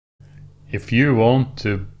if you want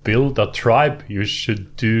to build a tribe, you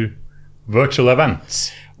should do virtual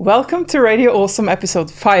events. Welcome to Radio AweSM episode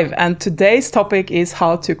 5, and today's topic is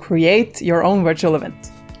how to create your own virtual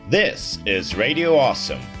event. This is Radio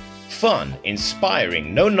AweSM. Fun,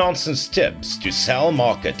 inspiring, no-nonsense tips to sell,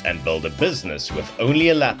 market and build a business with only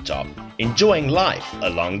a laptop, enjoying life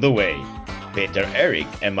along the way. Petter Erik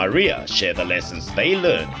and Maria share the lessons they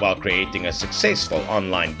learned while creating a successful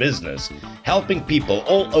online business, helping people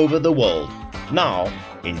all over the world. Now,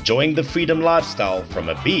 enjoying the freedom lifestyle from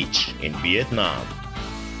a beach in Vietnam.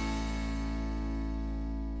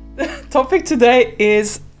 The topic today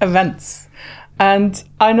is events. And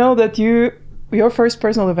I know that your first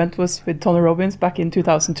personal event was with Tony Robbins back in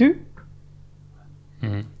 2002.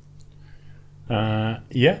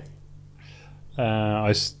 Yeah.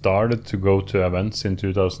 I started to go to events in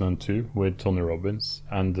 2002 with Tony Robbins,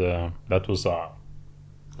 and that was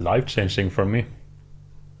life-changing for me.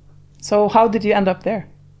 So how did you end up there?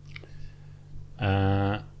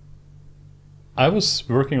 I was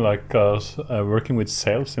working working with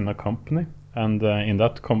sales in a company, and in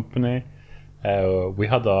that company we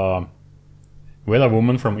had a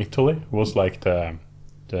woman from Italy who was like the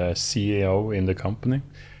CEO in the company,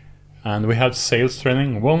 and we had sales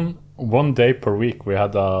training one day per week. We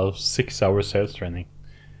had a 6-hour sales training,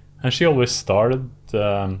 and she always started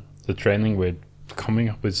the training with coming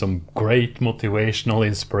up with some great motivational,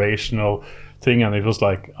 inspirational thing, and it was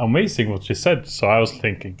like amazing what she said. So I was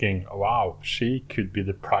thinking, wow, she could be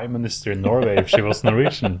the prime minister in Norway if she was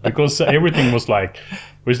Norwegian, because everything was like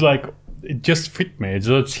it just fit me. It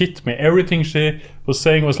just hit me. Everything she was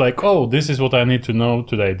saying was like, oh, this is what I need to know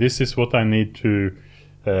today. This is what I need to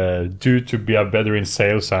do to be better in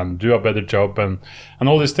sales and do a better job and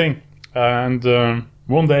all this thing. And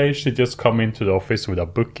one day she just come into the office with a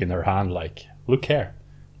book in her hand, like, look here.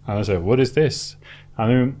 And I said, what is this?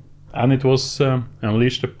 And it was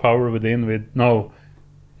Unleash the Power Within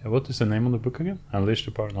what is the name of the book again? Unleash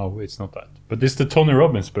the Power. No, it's not that. But it's the Tony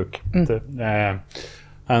Robbins book. I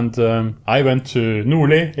went to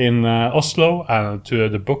Nordli in Oslo and to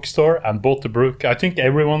the bookstore and bought the book. I think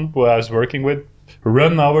everyone who I was working with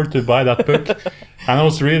ran over to buy that book. And I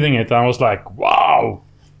was reading it and I was like, wow,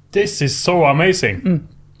 this is so amazing.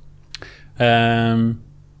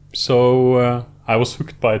 So I was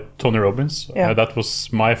hooked by Tony Robbins. Yeah. That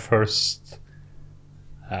was my first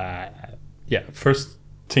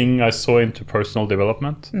thing I saw into personal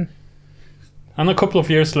development. And a couple of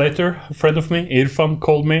years later, a friend of me, Irfan,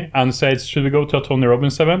 called me and said, should we go to a Tony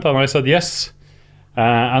Robbins event? And I said, yes.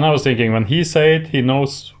 And I was thinking, when he said he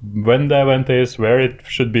knows when the event is, where it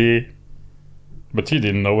should be, but he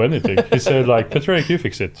didn't know anything. He said, like, Petter Erik, you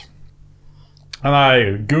fix it. And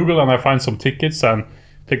I Googled and I found some tickets, and I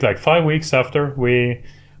think like 5 weeks after we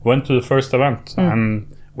went to the first event, and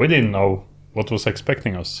we didn't know what was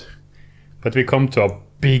expecting us. But we come to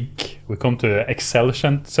the Excel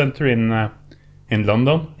Center in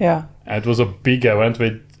London. Yeah. And it was a big event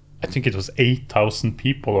with, I think it was 8,000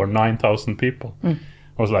 people or 9,000 people. I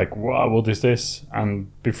was like, wow, what is this?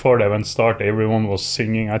 And before the event started, everyone was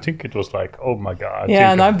singing. I think it was like, oh my God.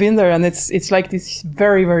 And I've been there, and it's like this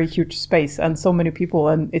very, very huge space and so many people,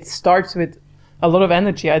 and it starts with a lot of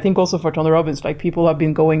energy. I think also for Tony Robbins, like, people have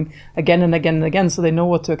been going again and again and again, so they know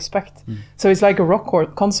what to expect. So it's like a rock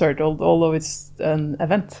concert, although it's an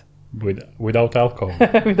event. Without alcohol.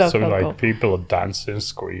 Without so alcohol. Like people are dancing,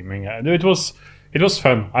 screaming. It was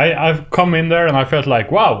fun. I've come in there and I felt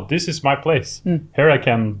like, wow, this is my place. Here I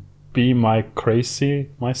can be my crazy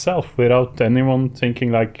myself without anyone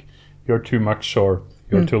thinking like you're too much or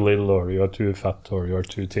you're too little or you're too fat or you're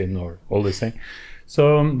too thin or all these things.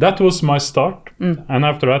 So that was my start. And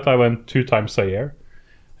after that I went 2 times a year.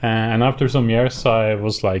 And after some years I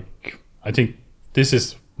was like, I think this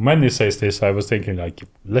is, when he says this, I was thinking like,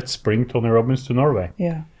 let's bring Tony Robbins to Norway.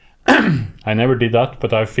 Yeah. I never did that,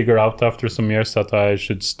 but I figured out after some years that I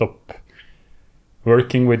should stop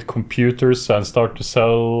working with computers and start to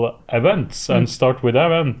sell events and start with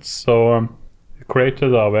events. So I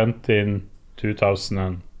created an event in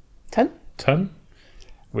 2010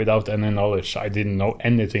 without any knowledge. I didn't know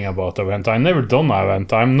anything about event. I never done an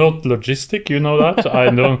event. I'm not logistic, you know that. I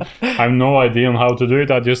have no idea on how to do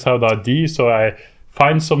it. I just have the idea, so I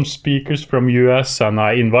find some speakers from US and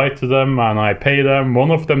I invited them and I pay them. One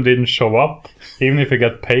of them didn't show up, even if I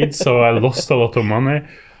get paid, so I lost a lot of money.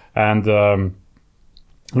 And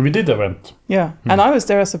we did the event. Yeah, and I was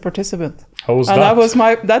there as a participant. How was and that?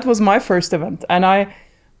 That was my first event, and I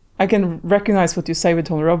can recognize what you say with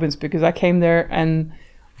Tony Robbins, because I came there and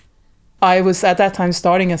I was at that time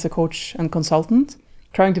starting as a coach and consultant,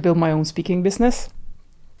 trying to build my own speaking business,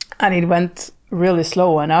 and it went really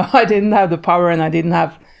slow, and I didn't have the power, and I didn't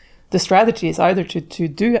have the strategies either to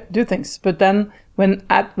do things. But then when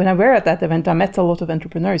I were at that event, I met a lot of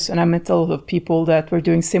entrepreneurs, and I met a lot of people that were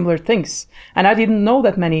doing similar things, and I didn't know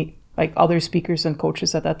that many like other speakers and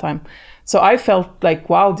coaches at that time. So I felt like,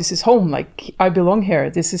 wow, this is home. Like I belong here.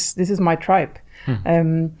 This is my tribe.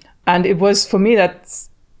 And it was for me that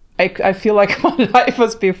I feel like my life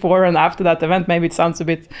was before and after that event. Maybe it sounds a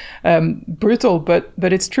bit brutal, but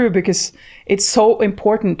it's true, because it's so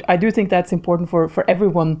important. I do think that's important for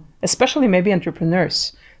everyone, especially maybe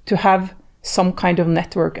entrepreneurs, to have some kind of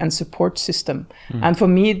network and support system. And for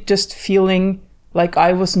me, just feeling like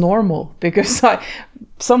I was normal, because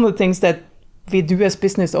some of the things that we do as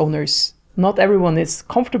business owners, not everyone is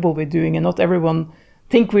comfortable with doing, and not everyone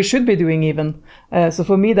think we should be doing even. So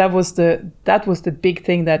for me, that was the big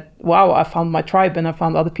thing, that, wow, I found my tribe, and I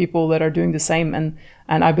found other people that are doing the same, and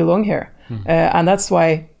I belong here. And that's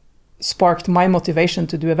why sparked my motivation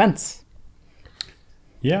to do events.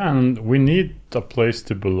 Yeah, and we need a place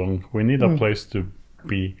to belong. We need a place to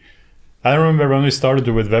be. I remember when we started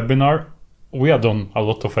with webinar, we had done a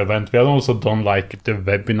lot of events. We had also done like the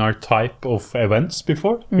webinar type of events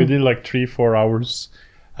before. We did like 3-4 hours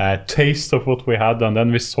taste of what we had, and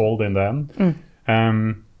then we sold in the end.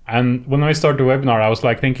 And when I started the webinar, I was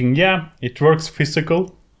like thinking, yeah, it works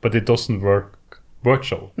physical, but it doesn't work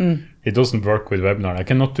virtual. It doesn't work with webinar. I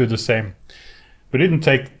cannot do the same. But it didn't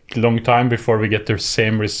take a long time before we get the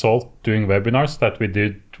same result doing webinars that we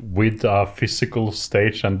did with a physical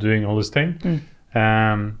stage and doing all this thing.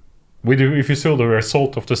 If you saw the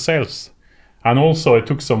result of the sales. And also it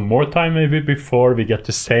took some more time maybe before we get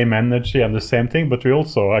the same energy and the same thing, but we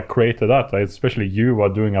also created that. Especially you are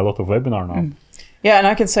doing a lot of webinar now. Yeah, and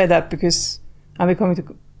I can say that because I'm coming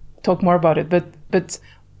to talk more about it, but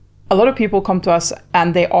a lot of people come to us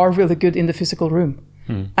and they are really good in the physical room.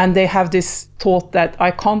 And they have this thought that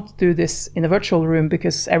I can't do this in a virtual room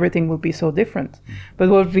because everything will be so different. But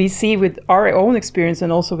what we see with our own experience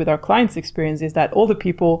and also with our clients' experience is that all the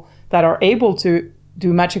people that are able to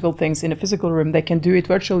do magical things in a physical room, they can do it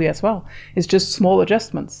virtually as well. It's just small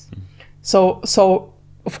adjustments. So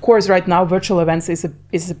of course, right now, virtual events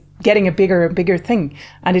is getting a bigger and bigger thing.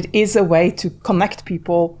 And it is a way to connect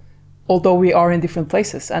people, although we are in different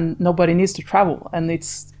places and nobody needs to travel. And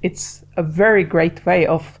it's a very great way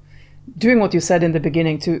of doing what you said in the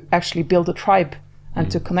beginning, to actually build a tribe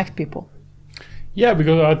and to connect people. Yeah,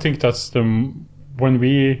 because I think that's when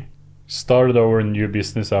we started our new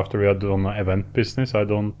business after we had done an event business,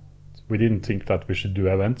 we didn't think that we should do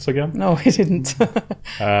events again. No, we didn't.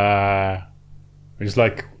 It's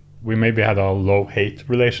like we maybe had a love-hate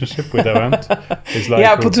relationship with event. It's like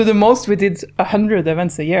yeah, but to the most, we did 100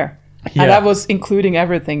 events a year. Yeah. And that was including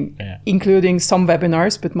everything, including some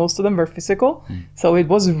webinars, but most of them were physical. So it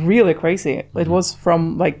was really crazy. It was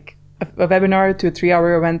from like a webinar to a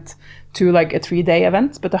 3-hour event to like a 3-day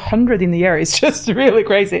event, but 100 in the year is just really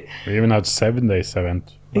crazy. We even had 7 days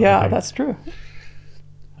event. Yeah, that's true.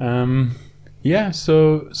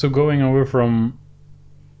 So going over from...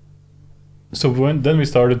 then we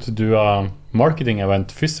started to do a marketing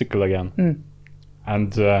event physical again.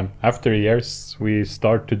 And after years, we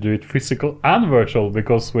start to do it physical and virtual,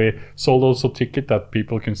 because we sold also ticket that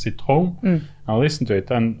people can sit home and listen to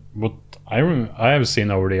it. And what I have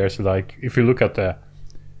seen over the years, like if you look at the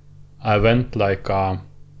event like a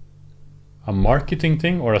marketing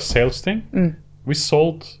thing or a sales thing, we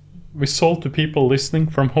sold to people listening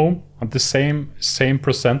from home at the same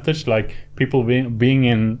percentage like people being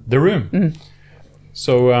in the room.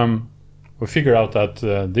 So we figure out that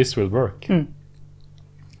this will work.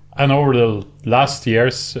 And over the last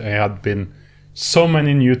years, there had been so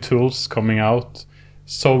many new tools coming out,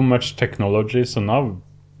 so much technology. So now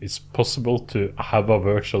it's possible to have a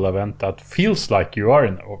virtual event that feels like you are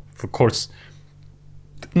in. Of course,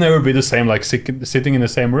 never be the same like sitting in the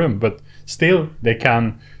same room, but still they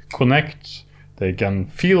can connect. They can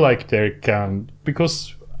feel like they can,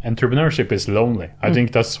 because entrepreneurship is lonely. I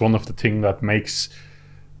think that's one of the things that makes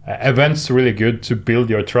events really good, to build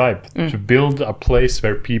your tribe, to build a place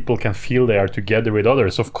where people can feel they are together with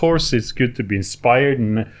others. Of course, it's good to be inspired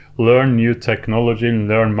and learn new technology and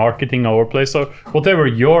learn marketing our place. So whatever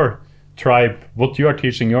your tribe, what you are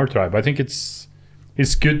teaching your tribe, I think it's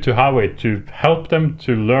good to have it, to help them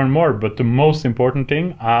to learn more. But the most important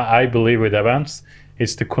thing, I believe, with events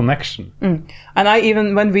is the connection.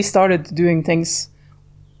 And when we started doing things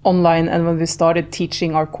online and when we started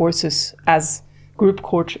teaching our courses as group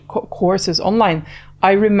courses online,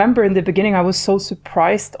 I remember in the beginning I was so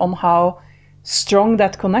surprised on how strong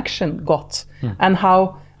that connection got.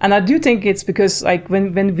 And I do think it's because like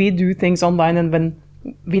when we do things online and when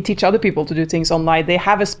we teach other people to do things online, they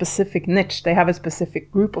have a specific niche, they have a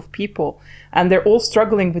specific group of people, and they're all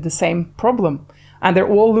struggling with the same problem. And they're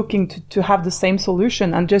all looking to have the same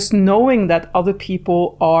solution. And just knowing that other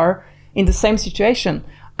people are in the same situation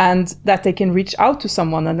and that they can reach out to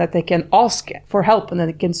someone and that they can ask for help and then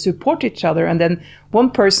they can support each other. And then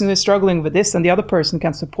one person is struggling with this and the other person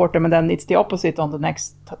can support them. And then it's the opposite on the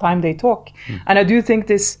next time they talk. And I do think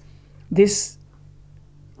this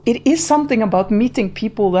it is something about meeting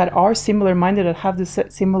people that are similar minded, that have the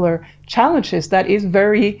similar challenges, that is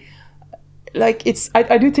very, like,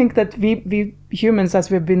 I do think that we humans, as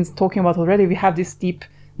we've been talking about already, we have this deep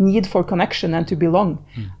need for connection and to belong.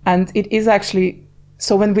 And it is actually,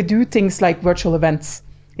 so when we do things like virtual events,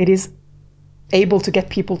 it is able to get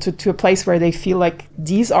people to a place where they feel like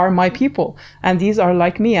these are my people and these are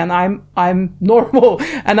like me and I'm normal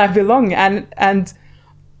and I belong. And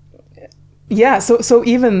yeah, so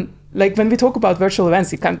even like when we talk about virtual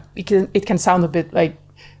events, it can sound a bit like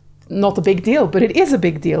not a big deal, but it is a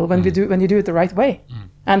big deal when you do it the right way.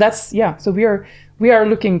 And that's, yeah, so we are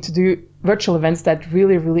looking to do virtual events that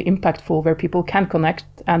really, really impactful, where people can connect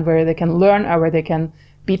and where they can learn and where they can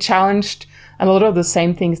be challenged, and a lot of the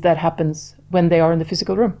same things that happens when they are in the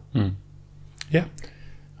physical room. Yeah.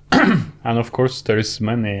 And of course there is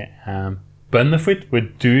many benefit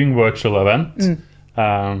with doing virtual events.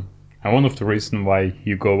 And one of the reasons why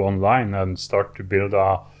you go online and start to build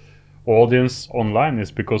a audience online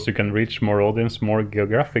is because you can reach more audience, more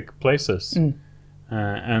geographic places.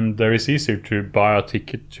 And there is easier to buy a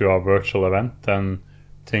ticket to a virtual event than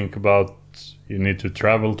think about you need to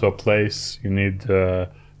travel to a place, you need a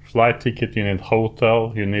flight ticket, you need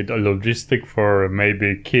hotel, you need a logistic for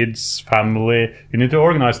maybe kids, family, you need to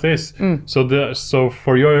organize this. So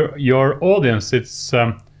for your audience, it's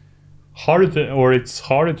harder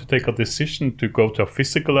to take a decision to go to a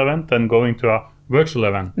physical event than going to a virtual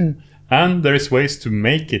event. And there is ways to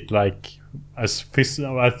make it like as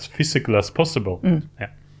physical as possible. Yeah.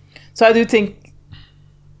 So I do think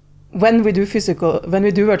when we do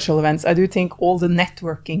virtual events, I do think all the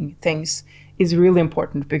networking things is really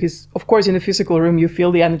important, because of course in the physical room you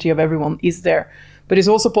feel the energy of everyone is there, but it's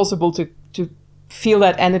also possible to feel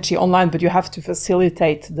that energy online, but you have to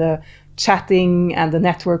facilitate the chatting and the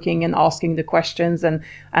networking and asking the questions and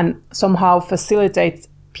somehow facilitate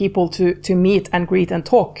people to meet and greet and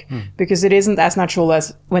talk, because it isn't as natural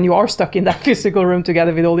as when you are stuck in that physical room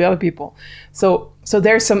together with all the other people. So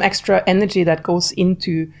there's some extra energy that goes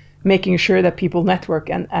into making sure that people network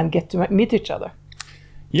and get to meet each other.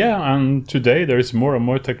 Yeah, and today there is more and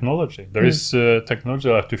more technology. There is technology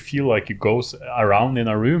that you feel like it goes around in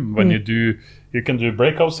a room. When you can do a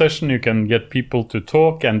breakout session, you can get people to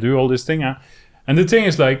talk and do all this thing. And the thing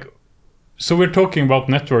is, like, so we're talking about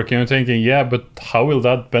networking and thinking, yeah, but how will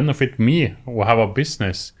that benefit me who have a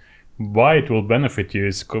business? Why it will benefit you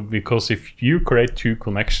is because if you create two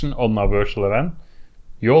connections on a virtual event,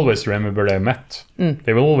 you always remember they met.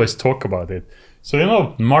 They will always talk about it.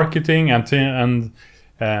 So, marketing and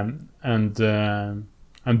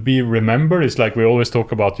be remembered is like we always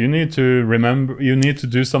talk about. You need to remember, you need to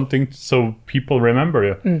do something so people remember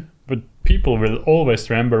you. But people will always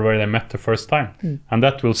remember where they met the first time, and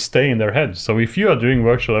that will stay in their head. So if you are doing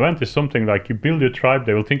virtual event, it's something like you build your tribe.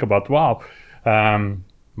 They will think about, wow,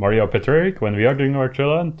 Maria Petter Erik, when we are doing a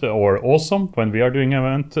virtual event, or AweSM, when we are doing an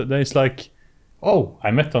event, it's like, oh,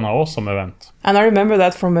 I met on an AweSM event. And I remember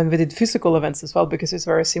that from when we did physical events as well, because it's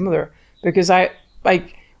very similar. Because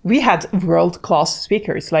we had world-class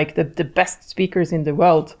speakers, like the best speakers in the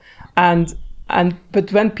world.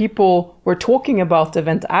 But when people were talking about the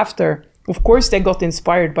event after, of course they got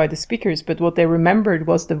inspired by the speakers, but what they remembered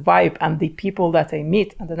was the vibe and the people that they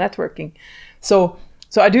meet and the networking. So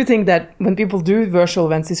I do think that when people do virtual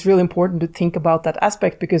events, it's really important to think about that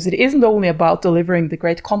aspect, because it isn't only about delivering the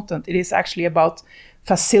great content, it is actually about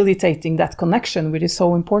facilitating that connection, which is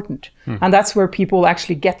so important. And that's where people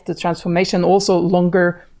actually get the transformation also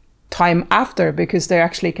longer time after, because they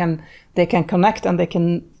actually can connect and they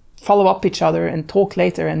can follow up each other and talk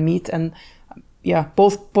later and meet. And yeah,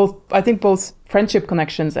 both I think both friendship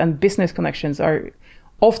connections and business connections are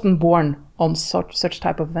often born on such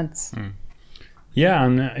type of events. Yeah,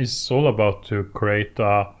 and it's all about to create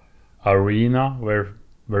a arena where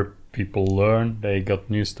people learn, they got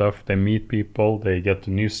new stuff, they meet people, they get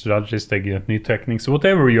new strategies, they get new techniques,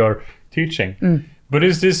 whatever you're teaching. But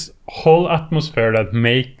it's this whole atmosphere that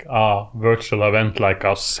make a virtual event like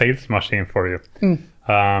a sales machine for you.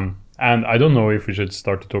 And I don't know if we should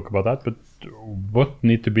start to talk about that, but what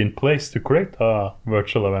need to be in place to create a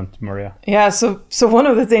virtual event, Maria? Yeah, so one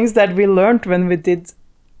of the things that we learned when we did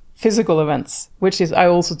physical events, which is I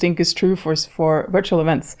also think is true for virtual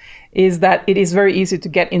events, is that it is very easy to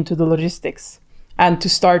get into the logistics and to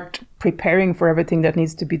start preparing for everything that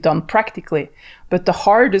needs to be done practically. But the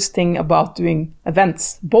hardest thing about doing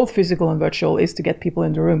events, both physical and virtual, is to get people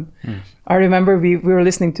in the room. I remember we were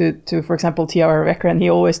listening to, for example, Petter Erik, and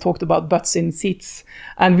he always talked about butts in seats.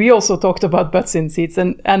 And we also talked about butts in seats,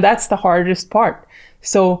 and that's the hardest part.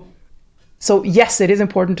 So yes, it is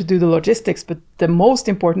important to do the logistics, but the most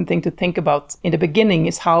important thing to think about in the beginning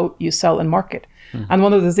is how you sell and market. And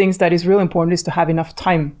one of the things that is really important is to have enough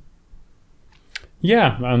time.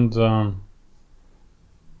 Yeah, and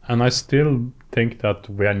I still think that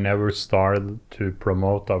we are never started to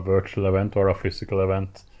promote a virtual event or a physical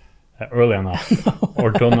event early enough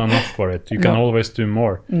or done enough for it. You can always do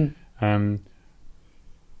more.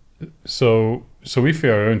 So if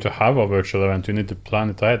you are going to have a virtual event, you need to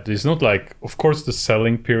plan it ahead. It's not like, of course, the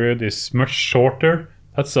selling period is much shorter.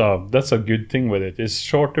 That's a good thing with it. It's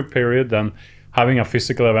shorter period than having a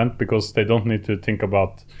physical event because they don't need to think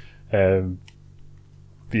about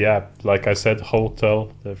like I said,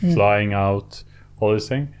 hotel, the flying out, all this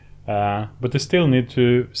thing. But they still need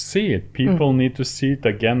to see it. People need to see it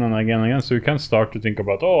again and again and again. So you can start to think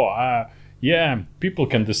about, people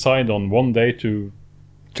can decide on one day to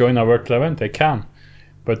join a virtual event. They can.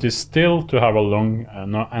 But it's still to have a long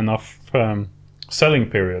enough selling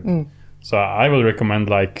period. So I will recommend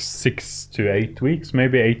like 6 to 8 weeks.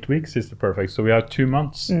 Maybe 8 weeks is the perfect. So we have 2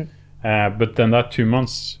 months. But then that 2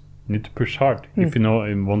 months, need to push hard if you know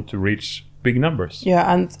and want to reach big numbers.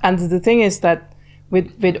 Yeah, and the thing is that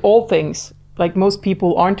with all things, like most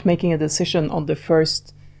people aren't making a decision on the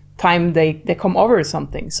first time they come over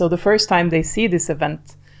something. So the first time they see this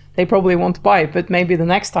event, they probably won't buy, but maybe the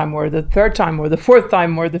next time or the third time or the fourth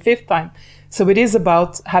time or the fifth time. So it is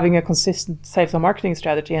about having a consistent sales and marketing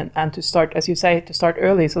strategy and to start, as you say, to start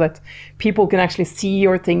early so that people can actually see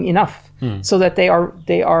your thing enough so that they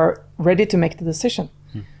are ready to make the decision.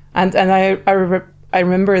 And I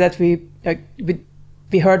remember that we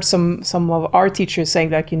heard some of our teachers saying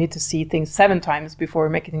that you need to see things 7 times before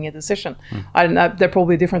making a decision. I don't know, they're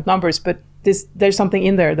probably different numbers, but there's something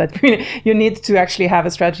in there that you need to actually have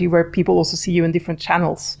a strategy where people also see you in different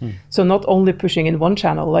channels. So not only pushing in one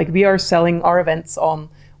channel, like we are selling our events on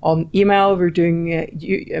email, we're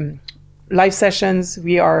doing live sessions,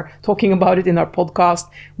 we are talking about it in our podcast,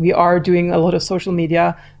 we are doing a lot of social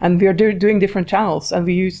media, and we are doing different channels, and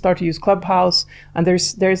we start to use Clubhouse, and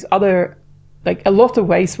there's other, like a lot of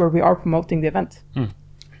ways where we are promoting the event.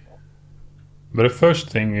 But the first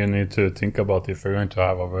thing you need to think about if you're going to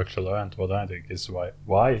have a virtual event, what I think is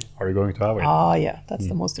why are you going to have it? That's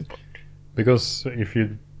the most important. Because if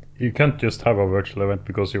you can't just have a virtual event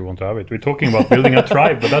because you want to have it. We're talking about building a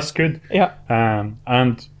tribe, but that's good.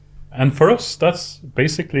 And for us, that's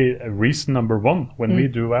basically reason number 1 when we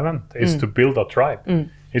do event is to build a tribe,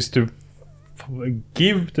 is to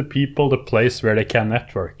give the people the place where they can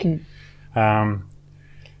network.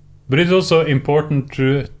 But it's also important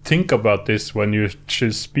to think about this when you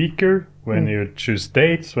choose speaker, when you choose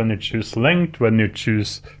dates, when you choose length, when you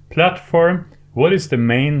choose platform. What is the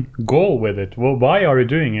main goal with it? Well, why are you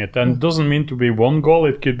doing it? And it doesn't mean to be one goal.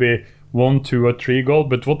 It could be 1, 2, or 3 goals.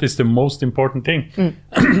 But what is the most important thing?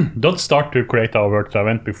 Don't start to create a virtual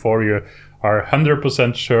event before you are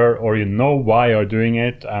 100% sure or you know why you're doing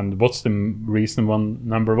it and what's the reason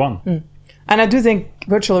number 1. And I do think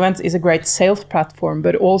virtual events is a great sales platform,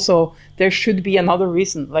 but also there should be another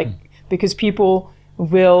reason, like because people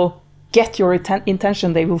will get your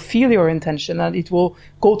intention, they will feel your intention, and it will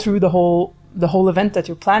go through the whole event that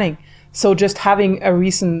you're planning. So just having a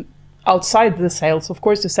reason outside the sales, of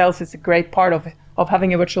course, the sales is a great part of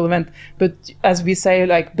having a virtual event. But as we say,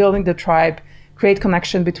 like building the tribe, create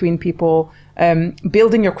connection between people,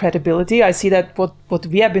 building your credibility. I see that what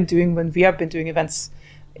we have been doing when we have been doing events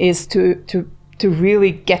is to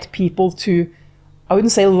really get people to, I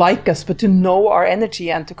wouldn't say like us, but to know our energy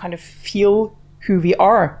and to kind of feel who we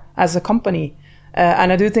are as a company.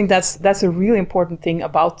 And I do think that's a really important thing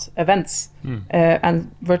about events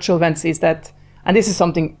and virtual events is that, and this is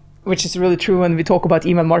something which is really true when we talk about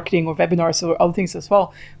email marketing or webinars or other things as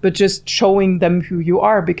well, but just showing them who you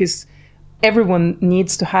are, because everyone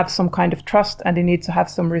needs to have some kind of trust and they need to have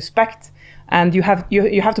some respect, and you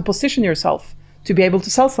have to position yourself to be able to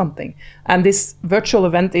sell something. And this virtual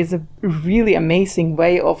event is a really amazing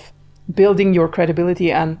way of building your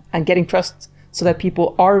credibility and getting trust so that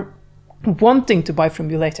people are wanting to buy from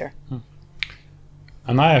you later.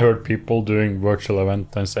 And I heard people doing virtual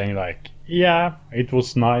event and saying like, yeah, it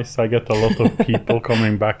was nice. I get a lot of people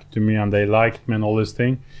coming back to me and they liked me and all this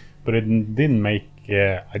thing, but it didn't make,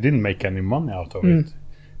 I didn't make any money out of it.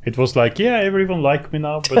 it was like, yeah, everyone liked me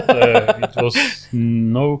now, but it was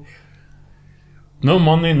no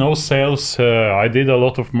money, no sales. I did a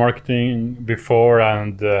lot of marketing before,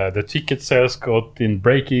 and the ticket sales got in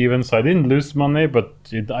break even, so I didn't lose money, but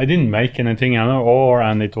I didn't make anything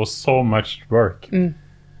and it was so much work.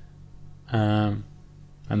 And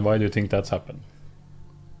why do you think that's happened?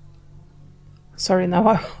 Sorry, now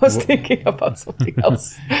I was thinking about something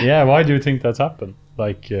else. Yeah, why do you think that's happened?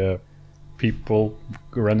 Like people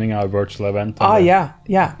running a virtual event.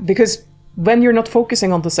 Yeah, because when you're not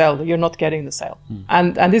focusing on the sale, you're not getting the sale.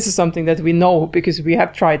 And this is something that we know because we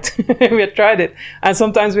have tried. We have tried it. And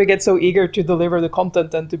sometimes we get so eager to deliver the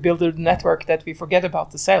content and to build a network that we forget about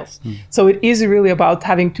the sales. So it is really about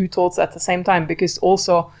having two thoughts at the same time, because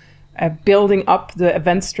also building up the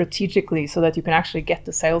event strategically so that you can actually get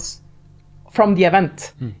the sales from the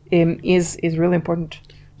event is really important.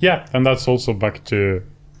 Yeah, and that's also back to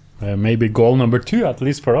maybe goal number 2, at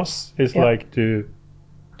least for us, is like to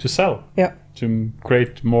sell, to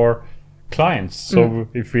create more clients. So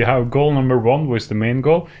if we have goal number 1, which the main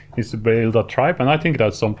goal is to build a tribe, and I think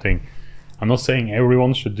that's something, I'm not saying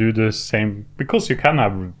everyone should do the same, because you can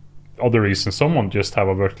have other reasons. Someone just have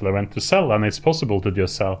a virtual event to sell, and it's possible to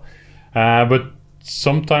just sell. But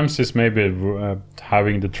sometimes it's maybe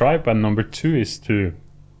having the tribe, and number 2 is to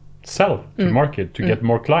sell, to market, to get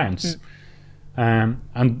more clients.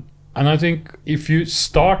 And I think if you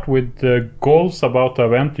start with the goals about the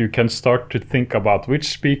event, you can start to think about which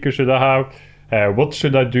speaker should I have, what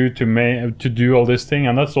should I do to do all this thing.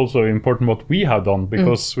 And that's also important what we have done,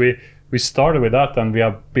 because we started with that, and we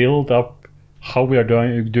have built up how we are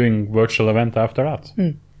doing virtual event after that.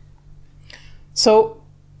 So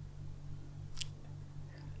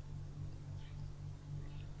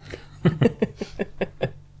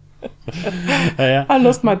I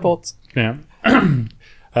lost my thoughts. Yeah.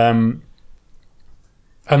 And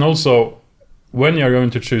also, when you're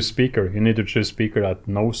going to choose speaker, you need to choose speaker that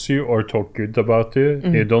knows you or talk good about you.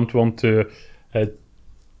 You don't want to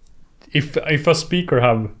if a speaker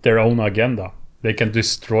have their own agenda, they can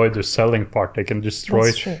destroy the selling part, they can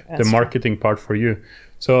destroy the marketing part for you.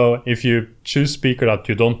 So if you choose speaker that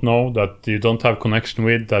you don't know, that you don't have connection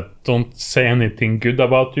with, that don't say anything good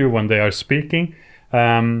about you when they are speaking,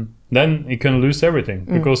 then you can lose everything.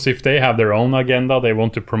 Because if they have their own agenda, they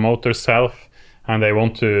want to promote themselves and they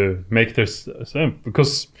want to make this,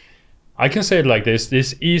 because I can say it like this,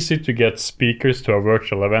 it's easy to get speakers to a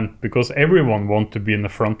virtual event because everyone wants to be in the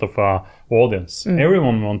front of an audience.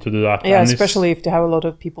 Everyone wants to do that. Yeah, and especially if they have a lot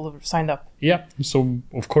of people who have signed up. Yeah, so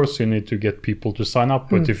of course you need to get people to sign up,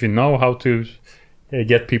 but if you know how to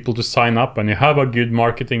get people to sign up and you have a good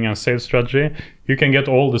marketing and sales strategy, you can get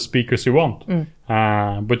all the speakers you want.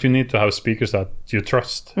 But you need to have speakers that you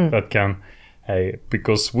trust, that can,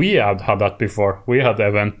 because we had that before. We had the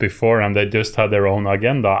event before and they just had their own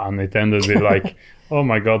agenda, and it ended with like, oh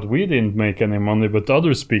my God, we didn't make any money, but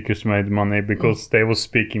other speakers made money because they were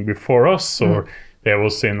speaking before us, or they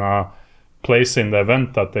was in a place in the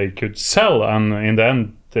event that they could sell, and in the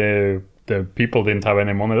end the people didn't have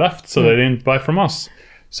any money left, so they didn't buy from us.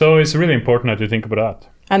 So it's really important that you think about that.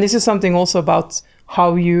 And this is something also about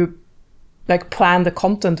how you like plan the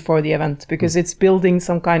content for the event, because it's building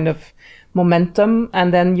some kind of momentum,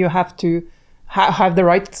 and then you have to have the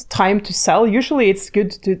right time to sell. Usually it's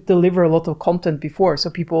good to deliver a lot of content before, so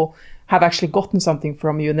people have actually gotten something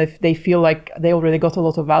from you, and if they feel like they already got a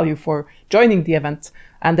lot of value for joining the event,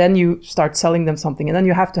 and then you start selling them something, and then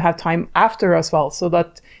you have to have time after as well, so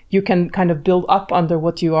that you can kind of build up under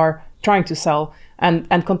what you are trying to sell,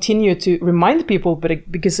 and continue to remind people,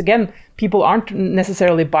 but because again, people aren't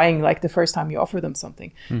necessarily buying like the first time you offer them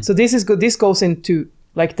something. So this is good. This goes into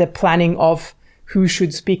like the planning of who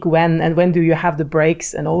should speak when, and when do you have the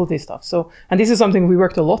breaks and all of this stuff. So, and this is something we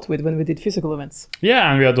worked a lot with when we did physical events.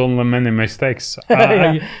 Yeah, and we had done many mistakes.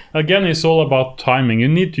 Again, it's all about timing. You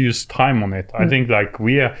need to use time on it. I think like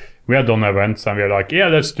we had done events and we are like, yeah,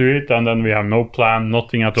 let's do it. And then we have no plan,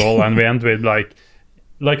 nothing at all. And we end with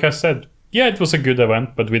like I said, yeah, it was a good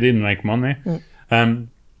event, but we didn't make money.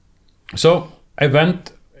 So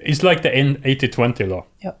event is like the 80-20 law.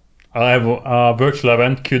 Yep. A virtual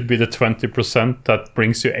event could be the 20% that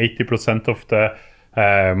brings you 80% of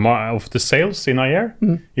the sales in a year,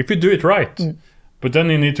 if you do it right. But then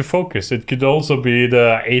you need to focus. It could also be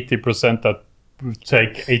the 80% that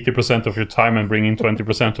take 80% of your time and bring in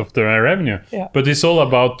 20% of the revenue. Yeah. But it's all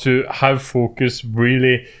about to have focus,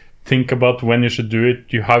 really think about when you should do it.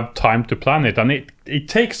 You have time to plan it, and it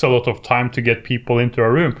takes a lot of time to get people into a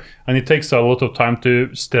room, and it takes a lot of time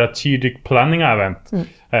to strategic planning an event.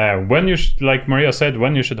 When you like Maria said,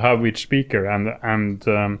 when you should have each speaker, and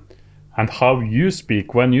and how you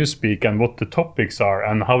speak, when you speak, and what the topics are,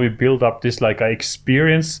 and how we build up this like a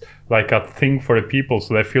experience, like a thing for the people,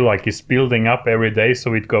 so they feel like it's building up every day,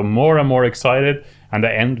 so it go more and more excited, and they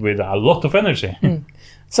end with a lot of energy.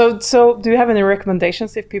 So do you have any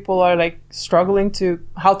recommendations if people are like struggling to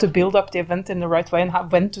how to build up the event in the right way and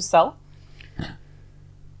when to sell?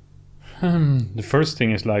 The first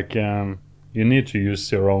thing is like you need to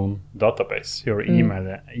use your own database, your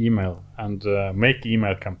email, and make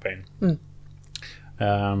email campaign.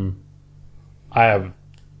 I have,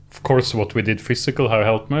 of course, what we did physical have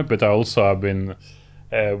helped me, but I also have been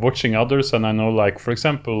watching others, and I know, like, for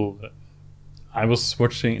example, I was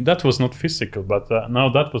watching, that was not physical, but no,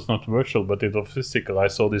 that was not virtual, but it was physical. I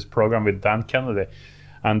saw this program with Dan Kennedy,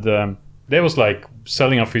 and they was like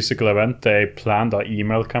selling a physical event. They planned an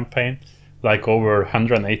email campaign like over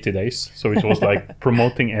 180 days. So it was like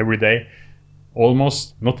promoting every day,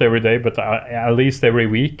 almost not every day, but at least every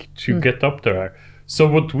week to get up there. So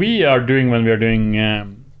what we are doing when we are doing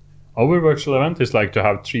our virtual event is like to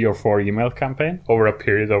have 3 or 4 email campaign over a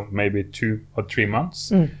period of maybe 2 or 3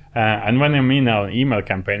 months. And when I mean an email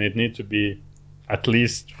campaign, it needs to be at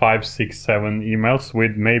least 5, 6, 7 emails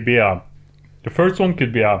with maybe the first one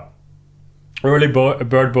could be a early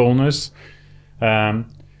bird bonus.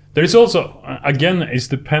 There is also, again, it's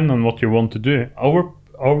depend on what you want to do.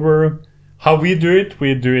 Our how we do it,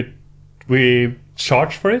 we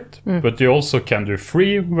charge for it, but you also can do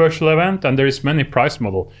free virtual event, and there is many price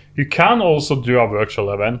model. You can also do a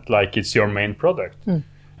virtual event like it's your main product.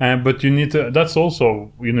 But you need to, that's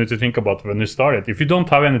also, you need to think about when you start it. If you don't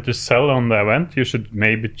have any to sell on the event, you should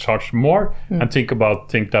maybe charge more and think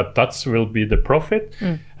that will be the profit.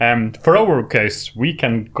 For our case, we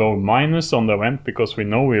can go minus on the event because we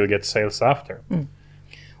know we'll get sales after.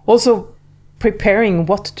 Also, preparing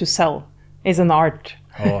what to sell is an art.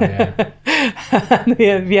 Oh, yeah.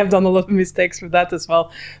 we have done a lot of mistakes with that as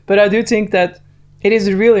well. But I do think that it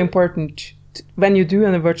is really important when you do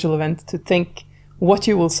a virtual event to think what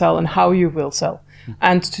you will sell and how you will sell.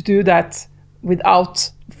 And to do that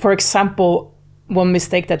without, for example, one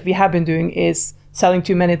mistake that we have been doing is selling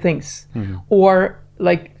too many things. Or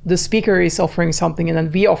like the speaker is offering something and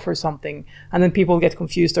then we offer something, and then people get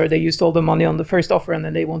confused, or they used all the money on the first offer and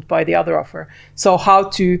then they won't buy the other offer. So how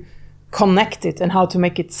to connect it and how to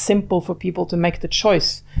make it simple for people to make the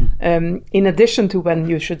choice, in addition to when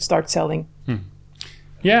you should start selling.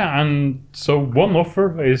 Yeah, and so one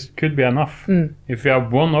offer could be enough. If you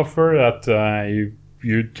have one offer that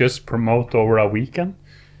you just promote over a weekend,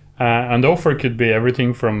 and the offer could be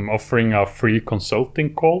everything from offering a free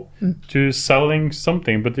consulting call to selling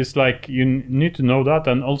something. But it's like you need to know that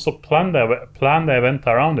and also plan the event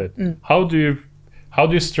around it. How do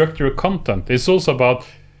you structure your content? It's also about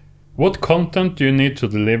what content do you need to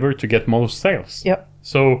deliver to get most sales. Yep.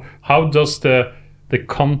 So how does the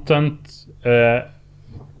content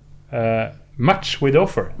match with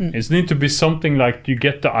offer? It needs to be something like you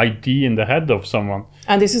get the idea in the head of someone.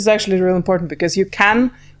 And this is actually really important because you can,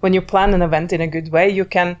 when you plan an event in a good way, you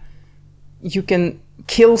can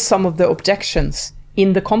kill some of the objections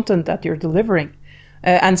in the content that you're delivering.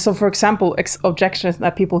 And so, for example, objections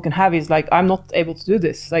that people can have is like, I'm not able to do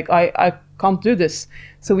this. Like, I can't do this.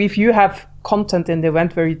 So if you have content in the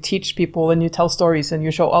event where you teach people and you tell stories and you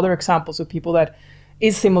show other examples of people that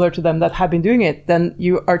is similar to them that have been doing it, then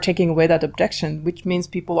you are taking away that objection, which means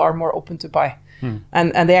people are more open to buy.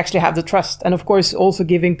 And they actually have the trust. And of course, also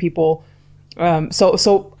giving people,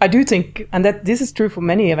 so I do think, and that this is true for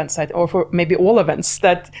many events, or for maybe all events,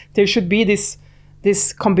 that there should be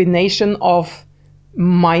this combination of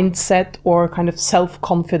mindset or kind of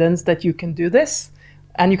self-confidence that you can do this.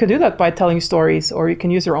 And you can do that by telling stories, or you can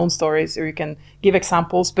use your own stories, or you can give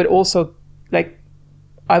examples, but also, like,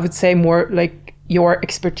 I would say more like your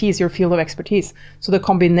expertise, your field of expertise. So the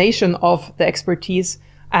combination of the expertise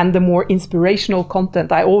and the more inspirational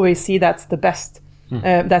content, I always see that's the best.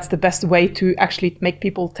 That's the best way to actually make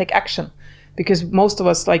people take action. Because most of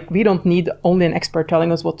us, like, we don't need only an expert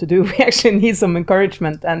telling us what to do. We actually need some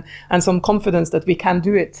encouragement and some confidence that we can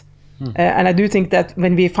do it. And I do think that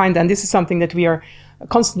when we find, and this is something that we are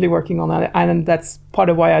constantly working on, and that's part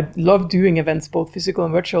of why I love doing events, both physical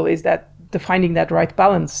and virtual, is that finding that right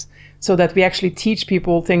balance, so that we actually teach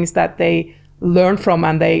people things that they learn from,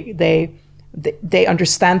 and they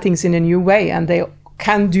understand things in a new way, and they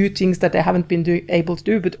can do things that they haven't been able to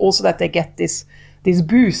do, but also that they get this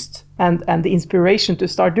boost and the inspiration to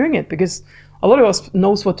start doing it, because a lot of us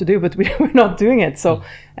knows what to do, but we're not doing it. So,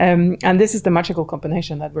 and this is the magical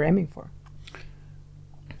combination that we're aiming for.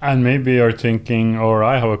 And maybe you're thinking, or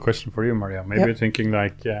I have a question for you, Maria. Maybe you're thinking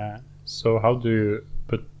like, so how do you,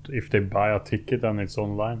 but if they buy a ticket and it's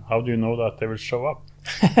online, how do you know that they will show up?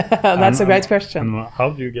 That's a great question. And how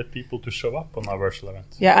do you get people to show up on a virtual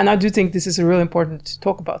event? Yeah, and I do think this is a really important to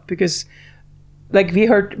talk about, because like we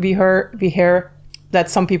hear that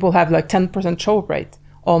some people have like 10% show up rate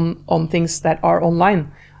on things that are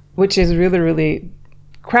online, which is really, really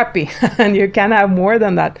crappy. And you can have more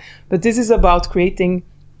than that. But this is about creating,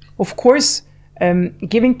 of course,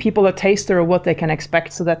 giving people a taster of what they can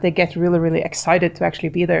expect, so that they get really, really excited to actually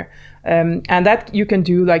be there. And that you can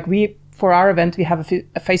do, like for our event, we have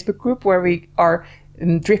a Facebook group where we are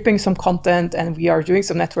dripping some content and we are doing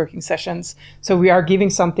some networking sessions. So we are giving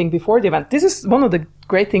something before the event. This is one of the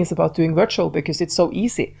great things about doing virtual, because it's so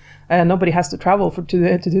easy. Nobody has to travel to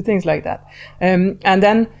do things like that. And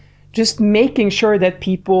then just making sure that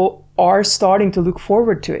people are starting to look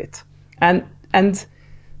forward to it. And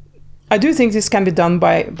I do think this can be done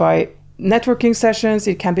by networking sessions.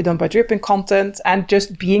 It can be done by dripping content and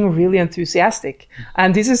just being really enthusiastic.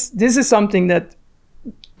 And this is something that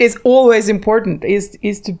is always important,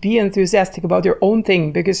 is to be enthusiastic about your own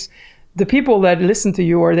thing, because the people that listen to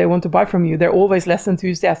you or they want to buy from you, they're always less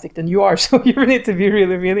enthusiastic than you are. So you need to be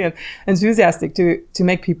really, really enthusiastic to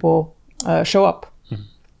make people show up.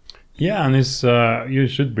 Yeah, and it's you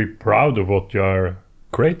should be proud of what you are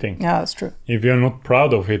creating. Yeah, that's true. If you're not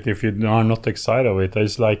proud of it, if you are not excited of it,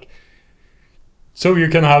 it's like, so you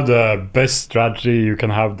can have the best strategy, you can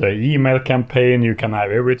have the email campaign, you can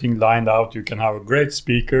have everything lined out, you can have a great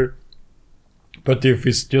speaker, but if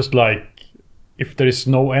it's just like, if there is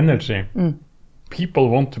no energy, people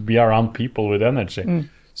want to be around people with energy.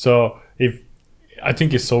 So I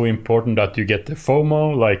think it's so important that you get the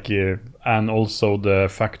FOMO, and also the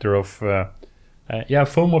factor of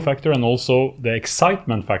FOMO factor, and also the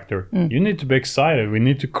excitement factor. You need to be excited. We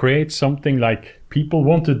need to create something like people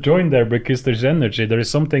want to join there because there's energy. There is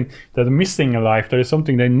something that they're missing in life. There is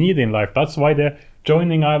something they need in life. That's why they're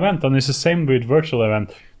joining an event. And it's the same with virtual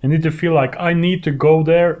event. You need to feel like, I need to go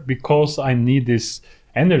there because I need this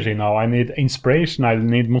energy now. I need inspiration. I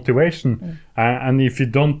need motivation. And if you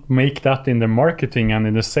don't make that in the marketing and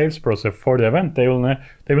in the sales process for the event, they will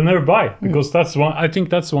never buy, because I think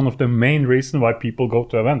that's one of the main reasons why people go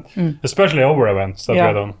to event, especially our events that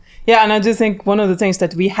we're done. Yeah, and I do think one of the things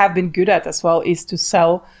that we have been good at as well is to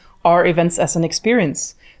sell our events as an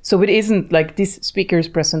experience. So it isn't like this speaker's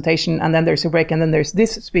presentation and then there's a break and then there's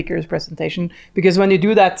this speaker's presentation, because when you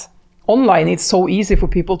do that online, it's so easy for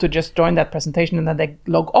people to just join that presentation and then they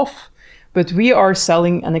log off. But we are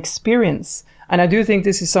selling an experience. And I do think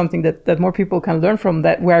this is something that more people can learn from,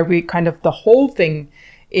 that where we kind of, the whole thing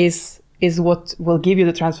is what will give you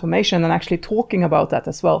the transformation, and actually talking about that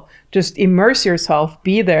as well. Just immerse yourself,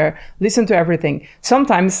 be there, listen to everything.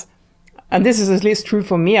 Sometimes, and this is at least true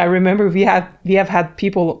for me, I remember we have had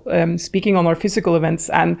people speaking on our physical events,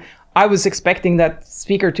 and I was expecting that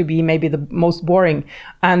speaker to be maybe the most boring.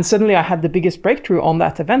 And suddenly I had the biggest breakthrough on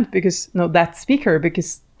that event because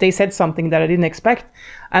they said something that I didn't expect.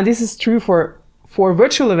 And this is true for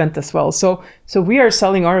virtual event as well. So we are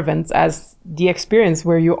selling our events as the experience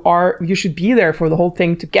where you should be there for the whole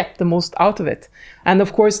thing to get the most out of it. And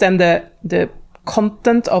of course, then the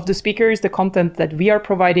content of the speakers, the content that we are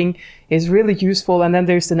providing is really useful. And then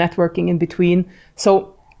there's the networking in between.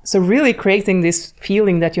 So really creating this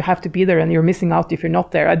feeling that you have to be there and you're missing out if you're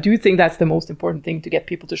not there. I do think that's the most important thing to get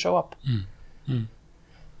people to show up. And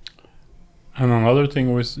another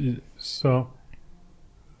thing was, so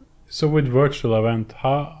with virtual event,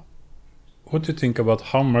 what do you think about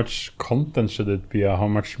how much content should it be, or how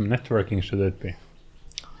much networking should it be?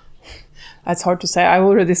 That's hard to say. I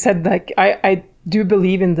already said, like, I do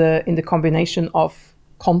believe in the combination of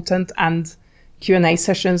content and Q&A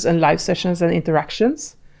sessions and live sessions and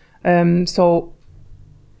interactions. So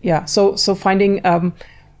finding,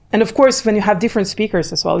 and of course, when you have different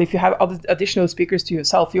speakers as well, if you have other additional speakers to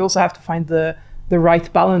yourself, you also have to find the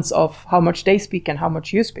right balance of how much they speak and how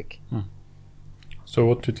much you speak. So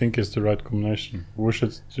what do you think is the right combination?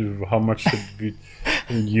 How much should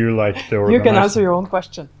you like the organization? You can answer your own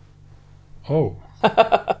question. Oh.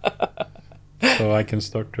 So I can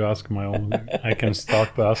start to ask my own. I can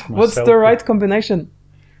start to ask myself. What's the right combination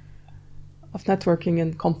of networking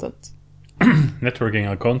and content? Networking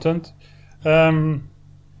and content.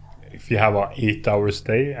 If you have an 8-hour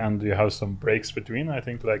day and you have some breaks between, I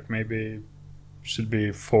think like maybe should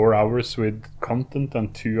be 4 hours with content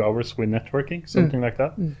and 2 hours with networking, something like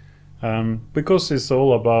that. Because it's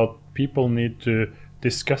all about people need to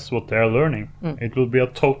discuss what they're learning. It will be a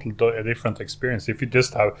different experience. If you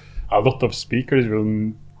just have a lot of speakers,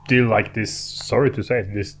 will do like this, sorry to say,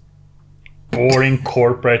 this boring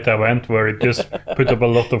corporate event where it just put up a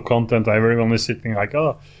lot of content. Everyone is sitting like,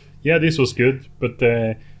 oh, yeah, this was good, but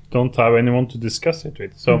don't have anyone to discuss it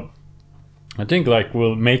with. So I think like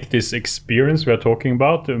we'll make this experience we are talking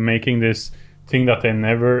about, making this thing that they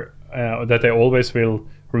never, that they always will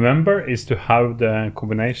remember, is to have the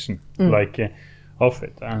combination of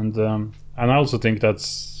it. And I also think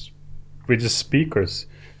that's with the speakers.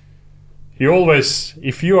 You always,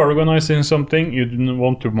 if you are organizing something, you don't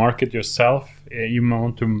want to market yourself, you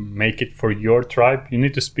want to make it for your tribe, you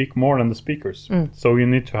need to speak more than the speakers. So you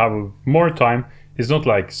need to have more time. It's not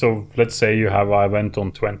like, so let's say you have an event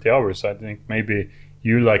on 20 hours. I think maybe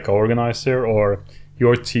you like an organizer or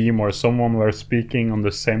your team or someone were speaking on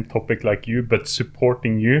the same topic like you, but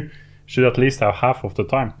supporting you, should at least have half of the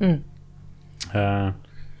time.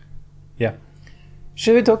 Yeah.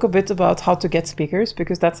 Should we talk a bit about how to get speakers?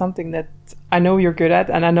 Because that's something that I know you're good at,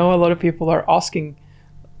 and I know a lot of people are asking.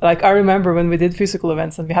 Like, I remember when we did physical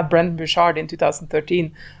events and we had Brendan Bouchard in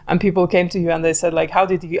 2013, and people came to you and they said, like, how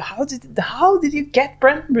did you get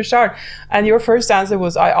Brendan Bouchard? And your first answer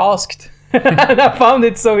was, I asked. And I found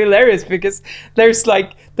it so hilarious, because there's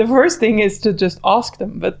like, the first thing is to just ask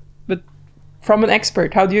them, but from an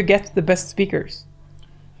expert, how do you get the best speakers?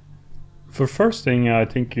 For first thing, I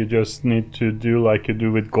think you just need to do like you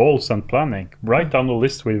do with goals and planning. Write down the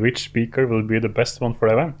list with which speaker will be the best one for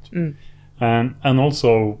the event. And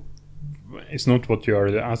also, it's not what you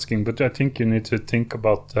are asking, but I think you need to think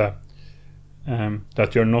about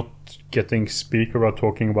that you're not getting speaker or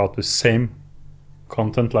talking about the same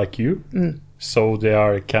content like you. So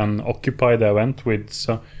they can occupy the event with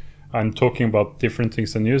and talking about different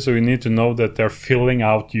things than you. So you need to know that they're filling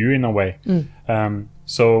out you in a way.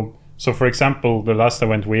 So for example, the last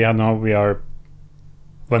event we had now,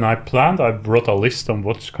 when I planned, I wrote a list on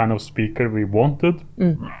what kind of speaker we wanted.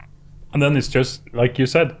 And then it's just, like you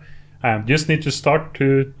said, just need to start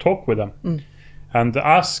to talk with them and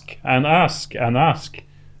ask and ask and ask.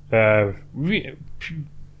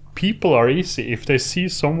 People are easy. If they see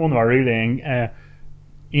someone who are really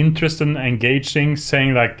interested and engaging,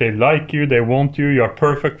 saying like they like you, they want you, you're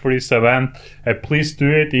perfect for this event, please do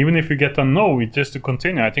it. Even if you get a no, it's just to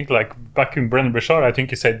continue. I think like back in Brendan Bouchard, I think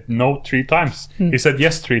he said no 3 times. He said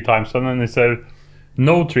yes 3 times, and then he said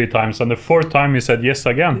no 3 times, and the 4th time he said yes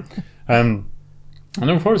again. And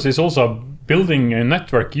of course it's also building a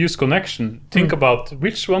network, use connection. Think about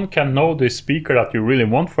which one can know the speaker that you really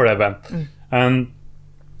want for an event. And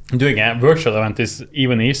doing a virtual event is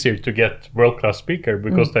even easier to get world-class speaker,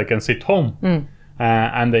 because they can sit home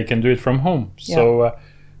and they can do it from home. So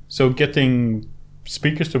getting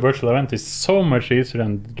speakers to virtual event is so much easier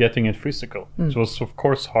than getting it physical. It was of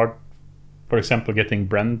course hard, for example, getting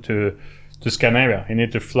Bren to Scandinavia. He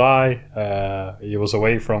needed to fly, he was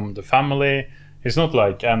away from the family. It's not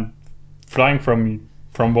like, and flying from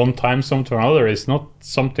one time zone to another is not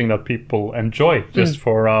something that people enjoy just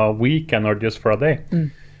for a weekend or just for a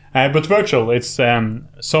day. But virtual, it's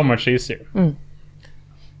so much easier.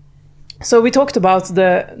 So we talked about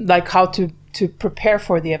how to prepare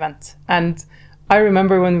for the event. And I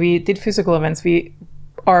remember when we did physical events,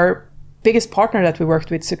 our biggest partner that we worked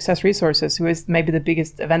with, Success Resources, who is maybe the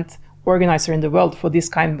biggest event organizer in the world for this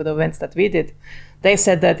kind of events that we did, they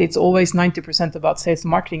said that it's always 90% about sales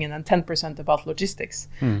and marketing and then 10% about logistics.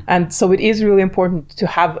 And so it is really important to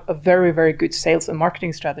have a very, very good sales and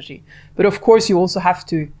marketing strategy. But of course, you also have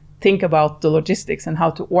to think about the logistics and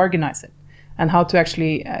how to organize it and how to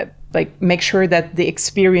actually make sure that the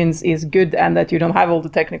experience is good and that you don't have all the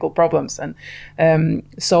technical problems. And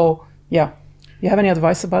you have any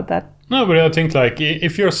advice about that? No, but I think like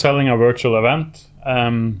if you're selling a virtual event,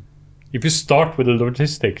 if you start with the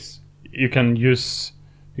logistics, you can use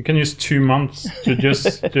 2 months to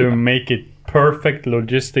just to make it perfect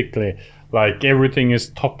logistically. Like everything is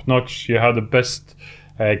top notch. You have the best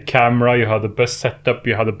camera, you have the best setup,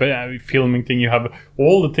 you have the best filming thing, you have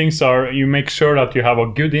all the things you make sure that you have a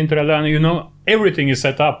good internet, and everything is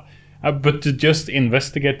set up. But to just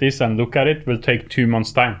investigate this and look at it will take 2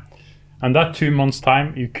 months time. And that 2 months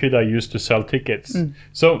time you could have used to sell tickets.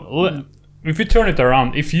 So if you turn it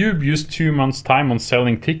around, if you use 2 months time on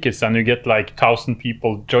selling tickets and you get like 1,000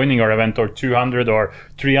 people joining your event, or 200 or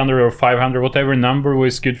 300 or 500, whatever number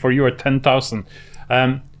was good for you, or 10,000,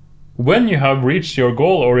 when you have reached your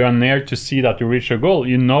goal, or you are near to see that you reach your goal,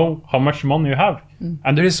 you know how much money you have.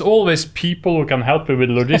 And there is always people who can help you with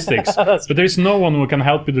logistics, but there is no one who can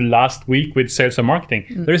help you the last week with sales and marketing.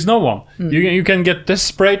 There is no one. You can get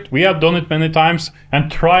desperate. We have done it many times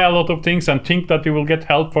and try a lot of things and think that you will get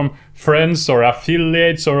help from friends or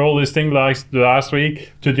affiliates or all these things like the last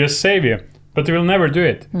week to just save you, but you will never do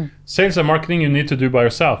it. Sales and marketing you need to do by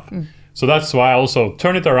yourself. So that's why I also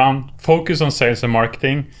turn it around, focus on sales and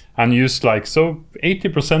marketing, and use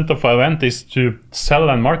 80% of our event is to sell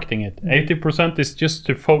and marketing it. 80% is just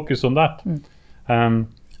to focus on that.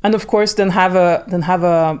 And of course, then have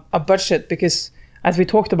a budget, because as we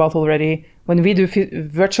talked about already, when we do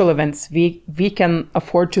virtual events, we can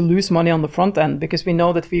afford to lose money on the front end because we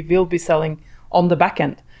know that we will be selling on the back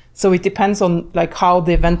end. So it depends on how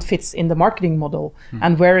the event fits in the marketing model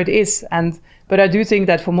and where it is. But I do think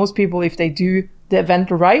that for most people, if they do the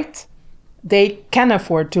event right, they can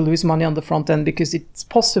afford to lose money on the front end because it's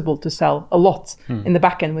possible to sell a lot in the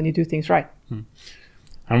back end when you do things right.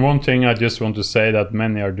 And one thing I just want to say that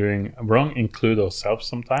many are doing wrong, include ourselves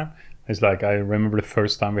sometimes, is I remember the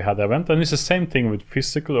first time we had an event, and it's the same thing with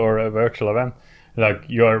physical or a virtual event.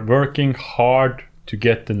 You are working hard to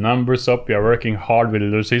get the numbers up, you are working hard with the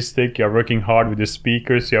logistics, you are working hard with the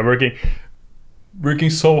speakers, you are working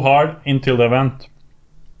so hard until the event.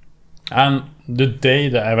 And the day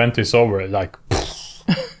the event is over,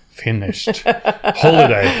 finished.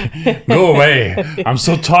 Holiday, go away. I'm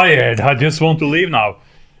so tired, I just want to leave now.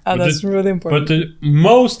 And that's really important. But the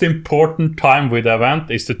most important time with the event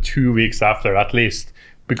is the 2 weeks after, at least.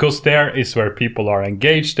 Because there is where people are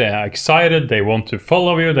engaged, they are excited, they want to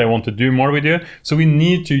follow you, they want to do more with you. So we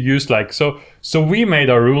need to use so we made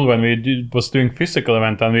a rule when we was doing physical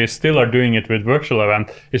event, and we still are doing it with virtual event.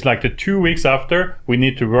 It's the 2 weeks after we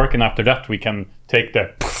need to work, and after that we can take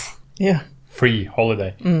the free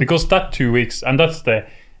holiday. Because that 2 weeks, and that's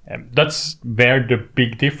where the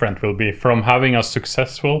big difference will be from having a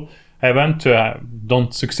successful event to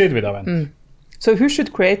don't succeed with event. So who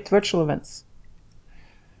should create virtual events?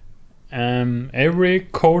 Every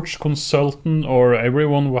coach, consultant, or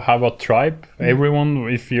everyone will have a tribe. Everyone,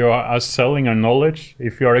 if you are selling a knowledge,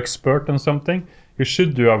 if you are expert on something, you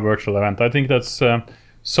should do a virtual event. I think that's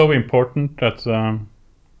so important that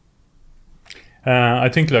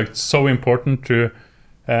it's so important to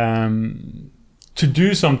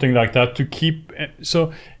do something like that, to keep.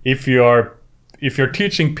 So if you're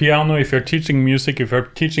teaching piano, if you're teaching music, if you're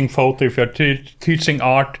teaching photo, if you're teaching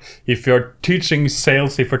art, if you're teaching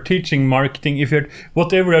sales, if you're teaching marketing,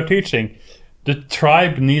 whatever you're teaching, the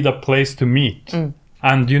tribe need a place to meet.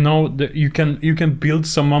 And you can build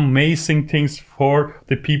some amazing things for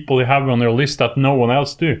the people you have on your list that no one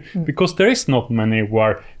else do, because there is not many who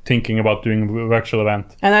are thinking about doing a virtual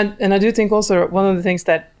event. And I do think also one of the things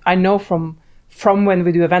that I know from when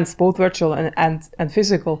we do events, both virtual and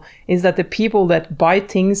physical, is that the people that buy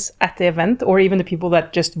things at the event, or even the people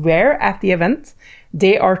that just were at the event,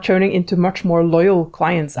 they are turning into much more loyal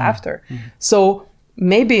clients after. So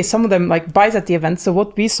maybe some of them buys at the event. So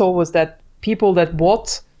what we saw was that people that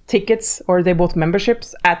bought tickets or they bought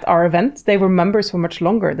memberships at our event, they were members for much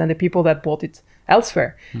longer than the people that bought it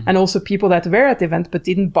elsewhere. And also people that were at the event but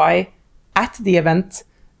didn't buy at the event,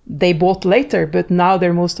 they bought later, but now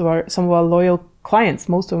they're some of our loyal clients,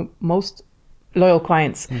 most loyal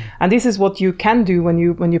clients. And this is what you can do when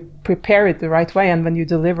you prepare it the right way, and when you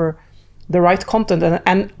deliver the right content,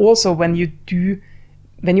 and also when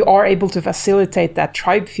you are able to facilitate that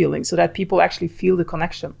tribe feeling, so that people actually feel the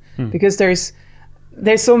connection. Because there's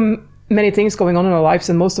so many things going on in our lives,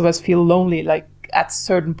 and most of us feel lonely at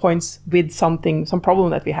certain points with some problem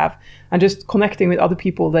that we have, and just connecting with other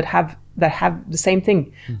people that have the same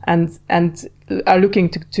thing and are looking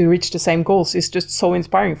to reach the same goals is just so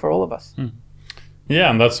inspiring for all of us.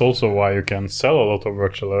 Yeah, and that's also why you can sell a lot of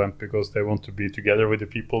virtual events, because they want to be together with the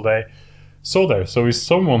people they saw there. So if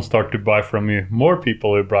someone start to buy from you, more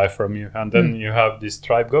people will buy from you, and then you have this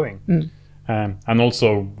tribe going. And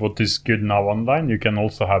also what is good now online, you can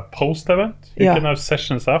also have post-event. You can have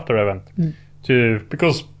sessions after event.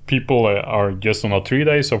 Because people are just on a 3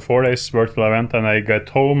 days or 4 days virtual event, and they get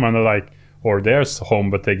home and they're home,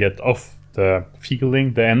 but they get off the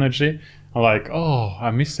feeling, the energy, and oh,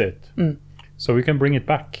 I miss it. So we can bring it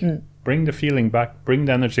back, bring the feeling back, bring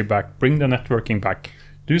the energy back, bring the networking back,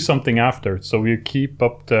 do something after. So we keep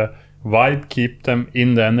up the vibe, keep them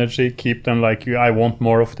in the energy, keep them I want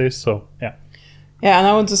more of this. So yeah, and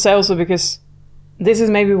I want to say also, because this is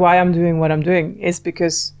maybe why I'm doing what I'm doing, is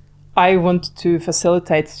because I want to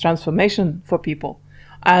facilitate transformation for people,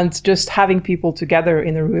 and just having people together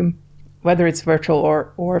in a room, whether it's virtual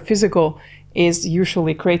or physical, is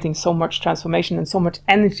usually creating so much transformation and so much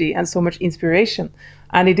energy and so much inspiration.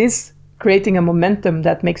 And it is creating a momentum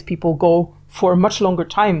that makes people go for a much longer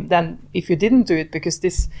time than if you didn't do it, because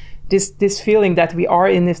this feeling that we are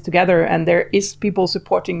in this together, and there is people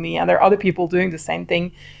supporting me, and there are other people doing the same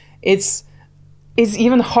thing. It's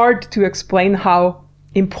even hard to explain how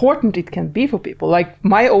important it can be for people.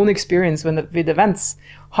 My own experience with events,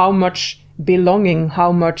 how much belonging,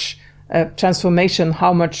 how much transformation,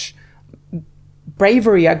 how much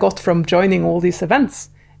bravery I got from joining all these events.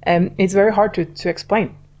 It's very hard to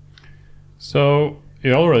explain. So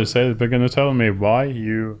you already said it, but can you tell me why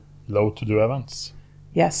you love to do events?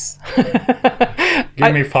 Yes.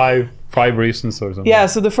 Give me five reasons or something. Yeah,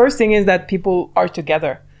 so the first thing is that people are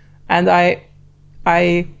together. And I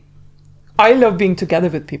love being together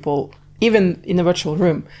with people, even in a virtual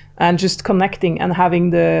room, and just connecting and having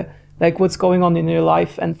the, like, what's going on in your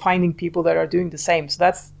life and finding people that are doing the same.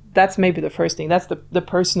 So that's maybe the first thing. That's the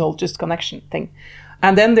personal just connection thing.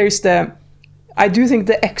 And then there's I do think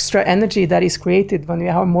the extra energy that is created when we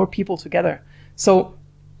have more people together. So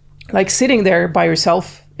like sitting there by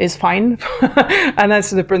yourself is fine. And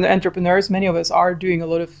as the entrepreneurs, many of us are doing a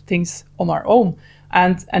lot of things on our own,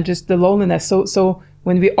 and just the loneliness. So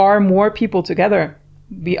when we are more people together,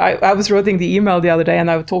 I was writing the email the other day,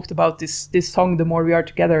 and I talked about this song, "The More We Are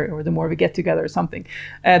Together," or "The More We Get Together," or something.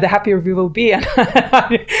 The happier we will be. And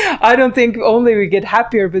I don't think only we get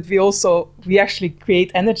happier, but we actually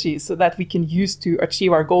create energy so that we can use to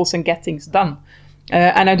achieve our goals and get things done.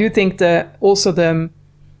 And I do think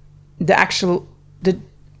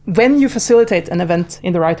when you facilitate an event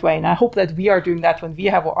in the right way, and I hope that we are doing that when we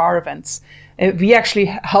have our events, we actually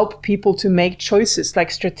help people to make choices,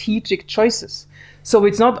 like strategic choices. So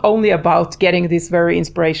it's not only about getting this very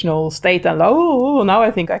inspirational state and now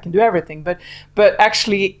I think I can do everything, but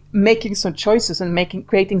actually making some choices and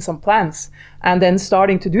creating some plans and then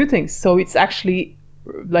starting to do things. So it's actually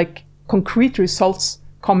like concrete results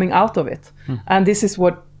coming out of it. And this is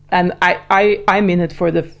I'm in it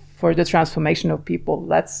for the transformation of people.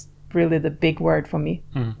 That's really the big word for me.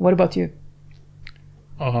 What about you?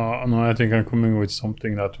 No, I think I'm coming with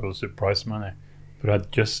something that will surprise many. But I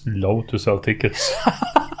just love to sell tickets.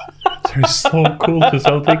 They're so cool to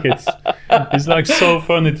sell tickets. It's like so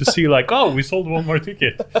funny to see, like, oh, we sold one more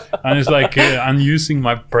ticket. And it's like, I'm using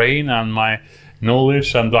my brain and my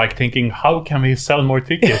knowledge and like thinking, how can we sell more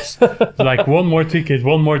tickets? Like one more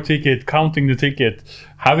ticket, counting the ticket,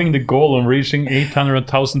 having the goal of reaching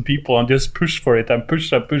 800,000 people and just push for it and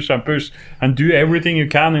push and do everything you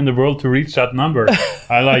can in the world to reach that number.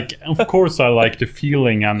 Of course I like the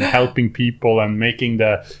feeling and helping people and making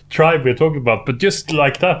the tribe we're talking about, but just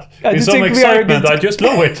like that, with some excitement, I just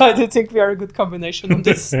love it. I do think we are a good combination on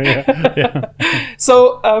this. Yeah.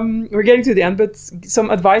 So we're getting to the end, but some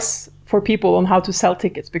advice for people on how to sell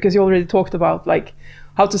tickets, because you already talked about like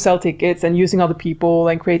how to sell tickets and using other people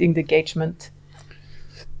and creating the engagement.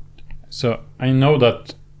 So I know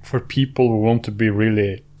that for people who want to be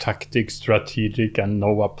really strategic and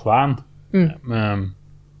know a plan,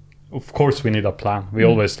 of course we need a plan. We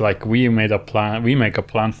always we make a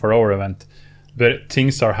plan for our event, but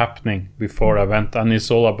things are happening before event, and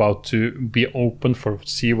it's all about to be open for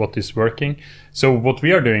see what is working. So what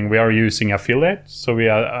we are doing, we are using affiliate. So we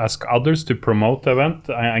ask others to promote the event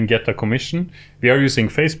and get a commission. We are using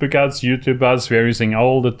Facebook ads, YouTube ads. We are using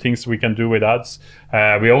all the things we can do with ads.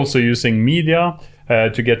 We're also using media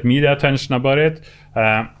to get media attention about it,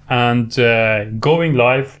 and going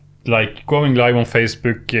live on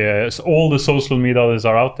Facebook. So all the social media that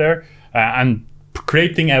are out there, and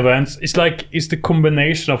creating events. It's the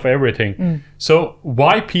combination of everything. So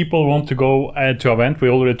why people want to go to event, we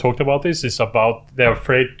already talked about this, is about they're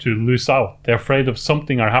afraid to lose out. They're afraid of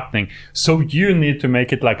something are happening. So you need to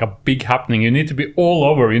make it like a big happening. You need to be all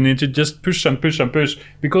over. You need to just push and push and push,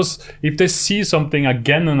 because if they see something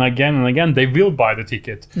again and again and again, they will buy the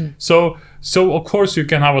ticket. So of course you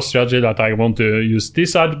can have a strategy that I want to use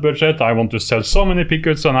this ad budget, I want to sell so many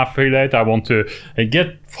tickets on affiliate, I want to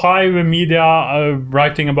get 5 media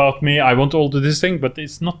writing about me, I want all of this thing, but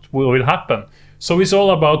it's not what will happen. So it's all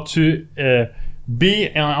about to be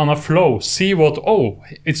on a flow, see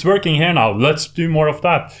it's working here now, let's do more of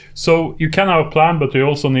that. So you can have a plan, but you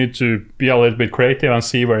also need to be a little bit creative and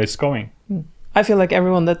see where it's going. I feel like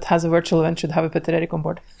everyone that has a virtual event should have a Petter Erik on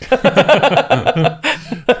board.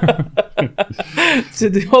 To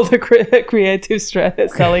do all the creative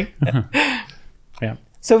selling. Yeah.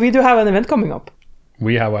 So we do have an event coming up.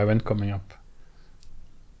 We have an event coming up.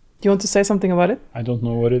 Do you want to say something about it? I don't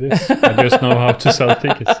know what it is. I just know how to sell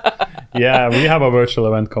tickets. Yeah, we have a virtual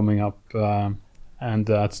event coming up, and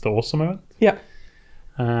that's the AweSM event. Yeah.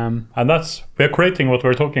 And we're creating what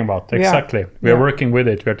we're talking about. Exactly. We're working with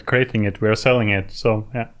it. We're creating it. We're selling it. So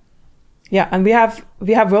yeah. Yeah, and we have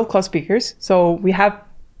world-class speakers. So we have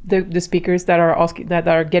the speakers that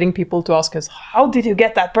are getting people to ask us, how did you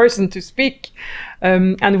get that person to speak?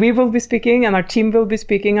 And we will be speaking, and our team will be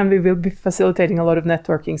speaking, and we will be facilitating a lot of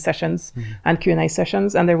networking sessions and Q&A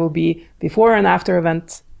sessions, and there will be before and after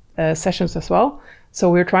event sessions as well. So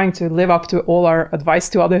we're trying to live up to all our advice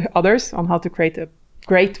to others on how to create a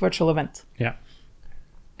great virtual event. Yeah.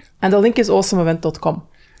 And the link is awesomeevent.com.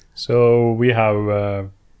 So we have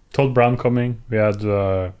Todd Brown coming. We had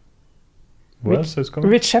who else is coming?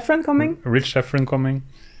 Rich Sheffrin coming. Rich Sheffrin coming.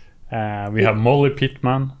 We have Molly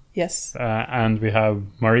Pittman. Yes. And we have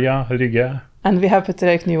Maria Rygge. And we have Petter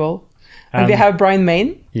Erik. And we have Brian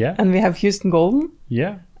Main. Yeah. And we have Houston Golden.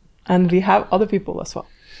 Yeah. And we have other people as well.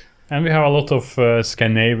 And we have a lot of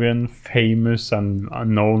Scandinavian famous and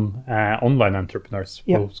unknown online entrepreneurs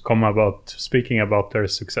who come about speaking about their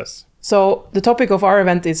success. So the topic of our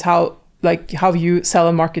event is how you sell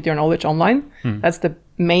and market your knowledge online. That's the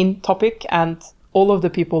main topic, and all of the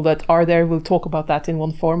people that are there will talk about that in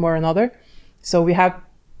one form or another. So we have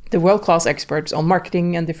the world-class experts on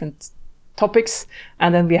marketing and different topics,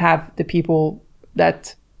 and then we have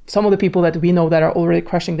some of the people that we know that are already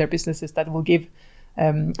crushing their businesses that will give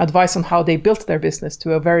advice on how they built their business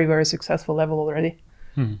to a very, very successful level already.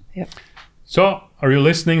 Yeah. So, are you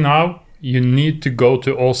listening now? You need to go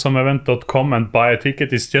to awesomeevent.com and buy a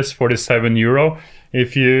ticket. It's just €47.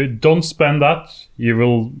 If you don't spend that, you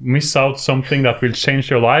will miss out something that will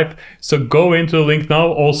change your life. So go into the link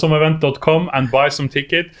now, awesomeevent.com, and buy some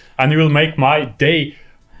ticket, and you will make my day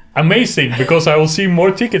amazing, because I will see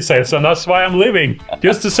more ticket sales, and that's why I'm living,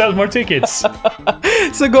 just to sell more tickets.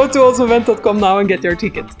 So go to awesomeevent.com now and get your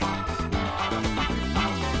ticket.